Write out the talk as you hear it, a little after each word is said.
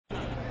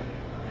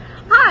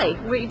Hi,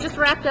 we just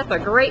wrapped up a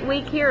great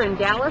week here in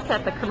Dallas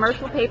at the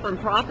Commercial Paper and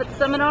Profit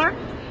Seminar,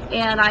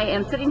 and I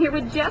am sitting here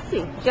with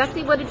Jesse.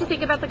 Jesse, what did you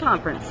think about the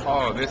conference?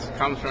 Oh, this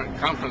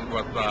conference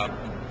was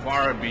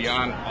far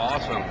beyond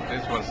awesome.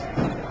 This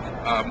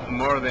was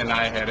more than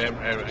I had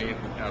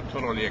ever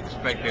totally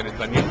expected. It's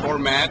a new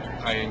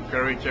format. I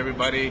encourage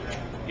everybody,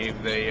 if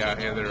they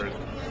either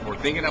were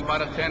thinking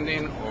about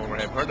attending or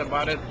have heard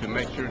about it, to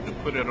make sure to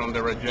put it on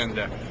their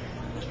agenda.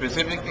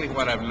 Specifically,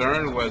 what I've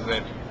learned was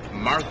that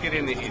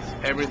marketing is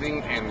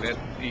everything, and that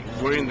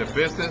we're in the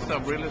business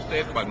of real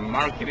estate, but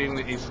marketing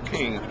is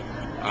king.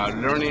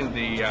 Learning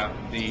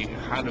the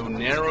how to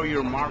narrow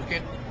your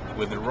market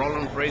with the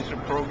Roland Fraser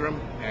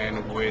program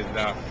and with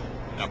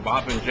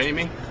Bob and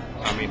Jamie.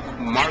 I mean,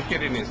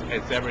 marketing is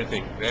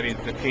everything. That is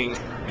the king,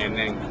 and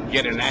then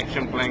get an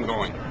action plan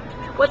going.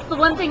 What's the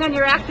one thing on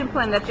your action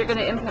plan that you're going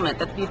to implement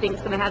that you think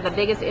is going to have the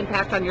biggest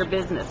impact on your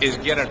business? Is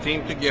get our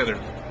team together.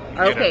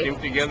 Okay. Get our team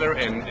together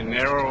and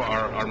narrow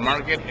our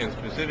market, and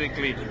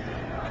specifically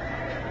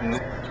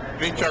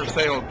pitch our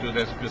sale to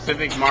the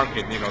specific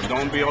market. You know,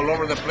 don't be all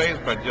over the place,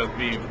 but just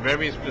be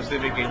very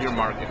specific in your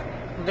market.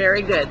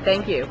 Very good.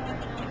 Thank you.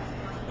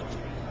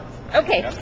 Okay.